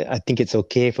 And I think it's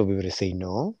okay for people to say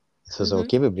no. So it's Mm-hmm.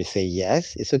 okay for people to say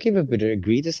yes. It's okay for people to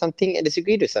agree to something and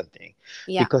disagree to something,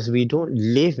 Yeah, because we don't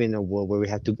live in a world where we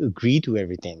have to agree to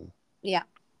everything. yeah,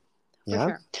 for Yeah.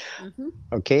 sure. Mm-hmm.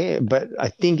 Okay. But I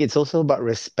think it's also about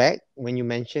respect when you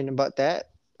mention about that.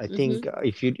 I Mm-hmm. think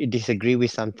if you disagree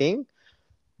with something,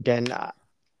 then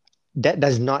that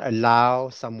does not allow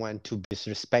someone to be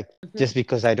disrespect Mhm. just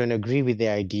because I don't agree with the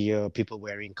idea of people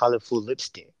wearing colorful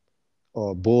lipstick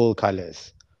or bold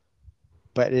colors.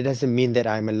 But it doesn't mean that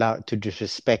I'm allowed to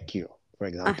disrespect you, for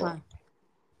Uh-huh. example.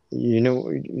 You know,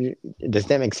 does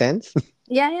that make sense?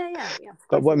 Yeah, yeah, yeah, yeah. Of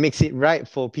But course what it does. makes it right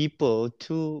for people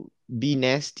to be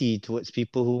nasty towards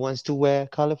people who wants to wear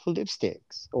colorful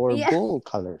lipsticks or Yeah, bold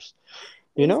colors?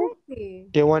 You know, exactly.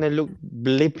 they want to look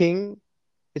blipping.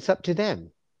 It's up to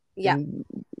them. Yeah, And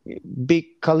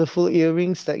big colorful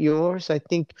earrings like yours, I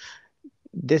think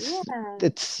this yeah,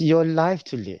 it's your life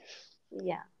to live.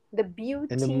 yeah. The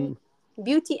And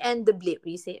beauty and the blip.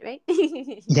 You say it right?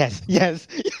 yes, yes,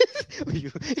 yes.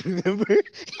 You remember?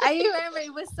 I remember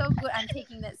it was so good. I'm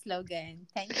taking that slogan.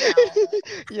 Thank you.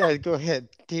 Yeah, go ahead.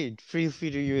 Feel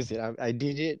free to use it. I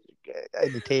did it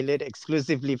and tailored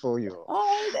exclusively for you.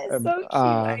 Oh, that's Um, so cute.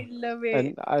 uh, I love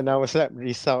it. and I was like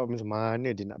risau macam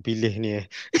mana dia nak pilih ni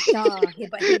Dah,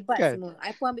 hebat-hebat kan. semua.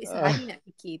 I pun ambil Uh, sehari nak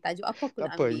fikir. Tajuk apa aku tak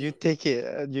nak apa, you ambil. take it.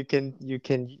 You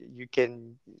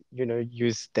can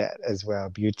use that as well.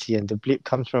 Beauty and the Bleep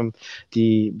comes from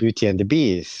the Beauty and the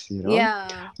Beast.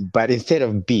 Yeah. But instead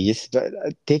of Beast, but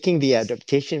taking the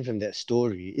adaptation from that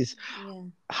story is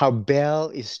Yeah. how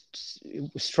Belle is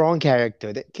strong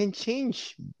character that can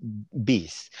change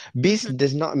Beast. Mm-hmm. Beast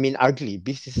does not mean ugly.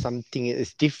 Beast is something that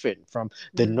is different from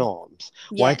the Mm. norms.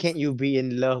 Why Yes. can't you be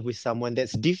in love with someone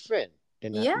that's different?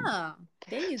 than uh, Yeah.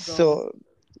 There you go. So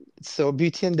so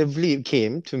Beauty and the Bleep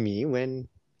came to me when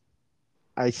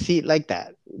I see it like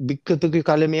that. Because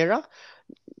color merah,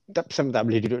 sama tak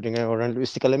boleh duduk dengan orang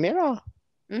lipstick color merah.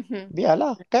 Mm-hmm.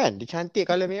 Biarlah, kan? Dia cantik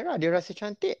color merah, dia rasa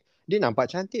cantik. Dia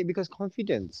nampak cantik because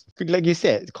confidence. Like you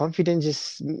said, confidence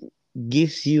just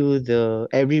gives you the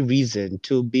every reason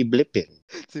to be blipping.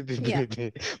 To be Yeah.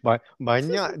 blipping.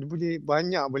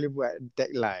 Banyak boleh buat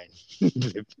tagline.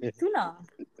 Blipping. Itulah.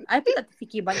 I pun tak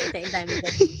terfikir banyak tagline ni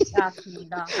tadi. Dah,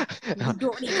 dah.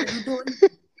 Duduk ni, kena duduk ni.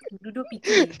 Duduk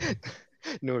fikir.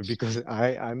 No, because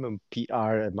I'm a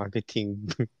PR and marketing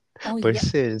Oh, yeah.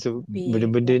 person. So Babe.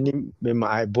 benda-benda ni memang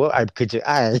I buat, I kerja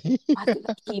I. Patut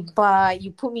hebat.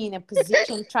 You put me in a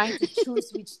position trying to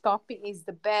choose which topic is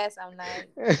the best. I'm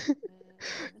like,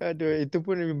 Aduh, itu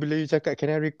pun bila you cakap, can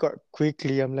I record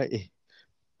quickly? I'm like,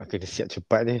 aku dah siap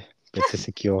cepat ni. Better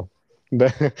secure.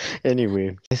 But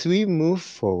anyway, as we move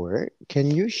forward, can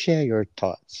you share your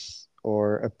thoughts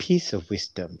or a piece of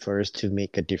wisdom for us to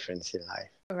make a difference in life?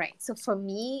 all right. So for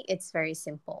me, it's very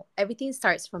simple. Everything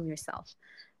starts from yourself.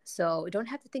 So you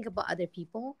don't have to think about other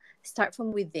people. Start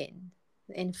from within.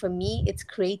 And for me, it's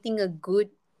creating a good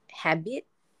habit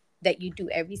that you do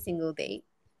every single day,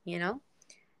 you know?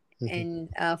 Mhm,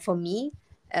 And for me,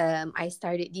 I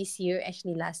started this year,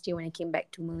 actually last year when I came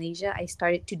back to Malaysia, I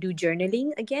started to do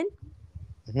journaling again.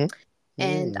 mhm,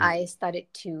 And mm.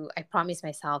 I promised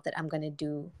myself that I'm going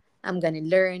to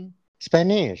learn.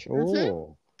 Spanish. Mm-hmm.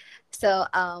 Oh, So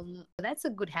that's a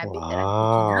good habit that I'm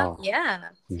picking up. wow. Yeah.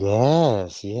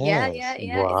 Yes, Yeah, yes. yeah,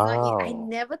 yeah. It's not, I Wow.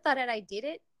 never thought that I did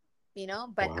it,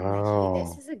 but I'm like, hey,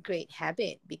 this Wow. is a great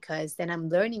habit because then I'm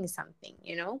learning something.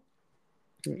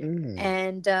 Mm.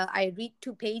 And I read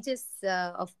 2 pages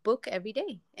of book every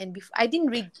day. And I don't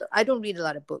read a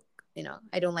lot of book.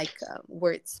 I don't like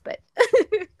words, but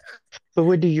But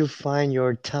where do you find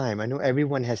your time? I know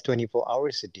everyone has 24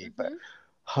 hours a day, but Mhm.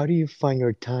 how do you find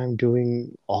your time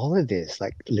doing all of this,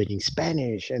 like learning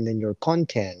Spanish and then your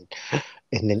content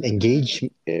and then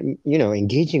Mhm.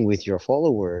 engaging with your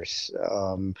followers,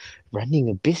 running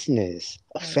a business,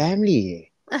 a Yeah.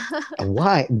 family, a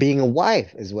wife, being a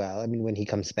wife as well. I mean, when he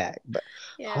comes back, but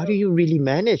how Yeah. do you really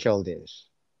manage all this?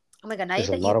 Oh my god! There's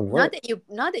a lot of Now work.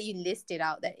 that you list it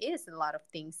out, that is a lot of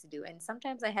things to do. And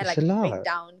sometimes I had It's like a to break lot.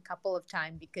 down a couple of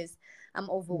times because I'm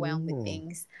overwhelmed with Mm,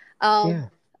 things. yeah.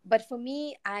 But for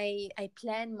me, I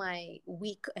plan my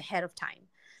week ahead of time.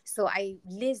 So I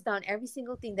list down every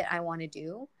single thing that I want to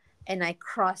do, and I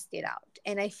crossed it out,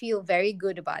 and I feel very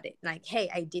good about it. Like, hey,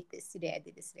 I did this today. I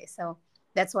did this today. So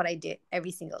that's what I did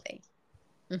every single day.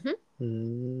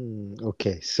 Mm-hmm.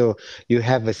 Okay, so you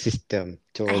have a system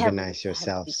to organize I have a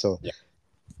yourself. system.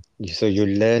 So Yeah. you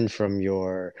learn from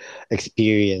your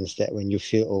experience that when you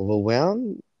feel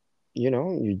overwhelmed, you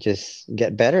just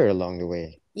get better along the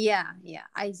way. Yeah, yeah.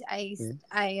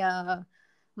 Mm,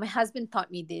 My husband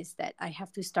taught me this that I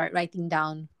have to start writing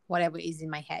down whatever is in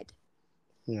my head,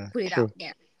 yeah, put it out true.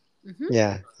 there. Mm-hmm.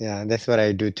 Yeah, yeah, that's what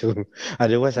I do too.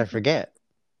 Otherwise, I Mm-hmm. forget.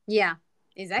 Yeah,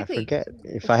 I exactly. forget.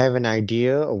 If I have an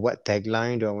idea of what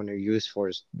tagline do I want to use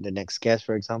for the next guest,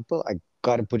 for example, I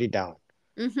gotta put it down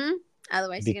Mm-hmm.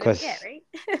 Otherwise, you're gonna forget, because, right?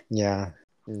 yeah,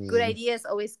 Good mm, ideas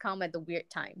always come at the weird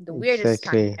time, the weirdest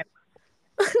time exactly. ever.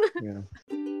 Yeah.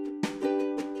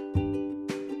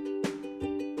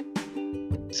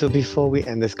 So before we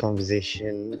end this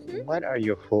conversation, Mhm. what are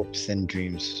your hopes and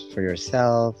dreams for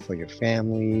yourself, for your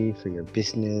family, for your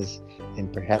business,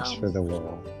 and perhaps for Um, the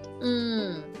world?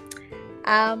 mm,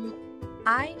 um,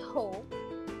 I hope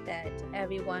that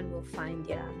everyone will find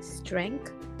their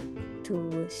strength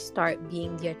to start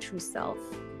being their true self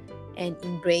and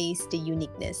embrace the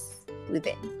uniqueness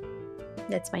within.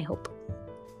 That's my hope.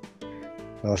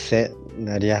 Well said,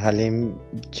 Nadia Halim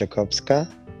Jakobska.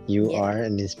 You Yeah. are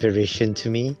an inspiration to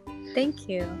me. Thank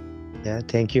you. Yeah,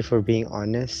 thank you for being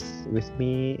honest with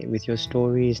me, with your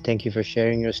stories. Thank you for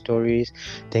sharing your stories.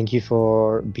 Thank you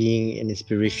for being an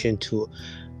inspiration to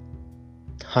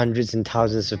hundreds and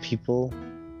thousands of people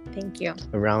Thank you.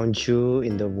 around you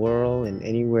in the world and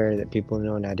anywhere that people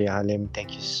know Nadia Halim.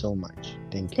 Thank you so much.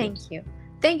 Thank you. Thank you.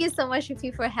 Thank you so much,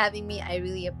 Rifi, for having me. I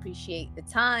really appreciate the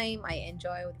time. I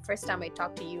enjoy the first time I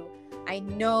talked to you. I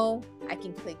know I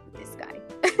can click with this guy.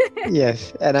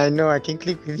 Yes, and I know I can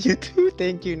click with you too.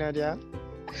 Thank you, Nadia.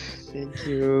 Thank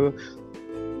you.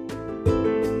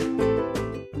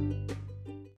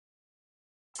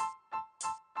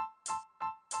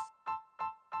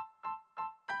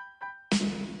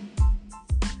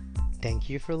 Thank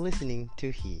you for listening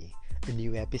to He. A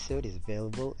new episode is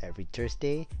available every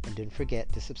Thursday, and don't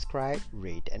forget to subscribe,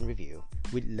 rate, and review.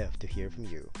 We'd love to hear from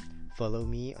you. Follow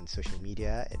me on social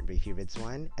media at Rafi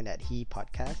Ridzwan and at He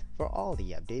Podcast for all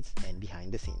the updates and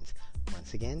behind the scenes.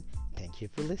 Once again, thank you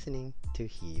for listening to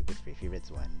He with Rafi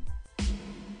Ridzwan.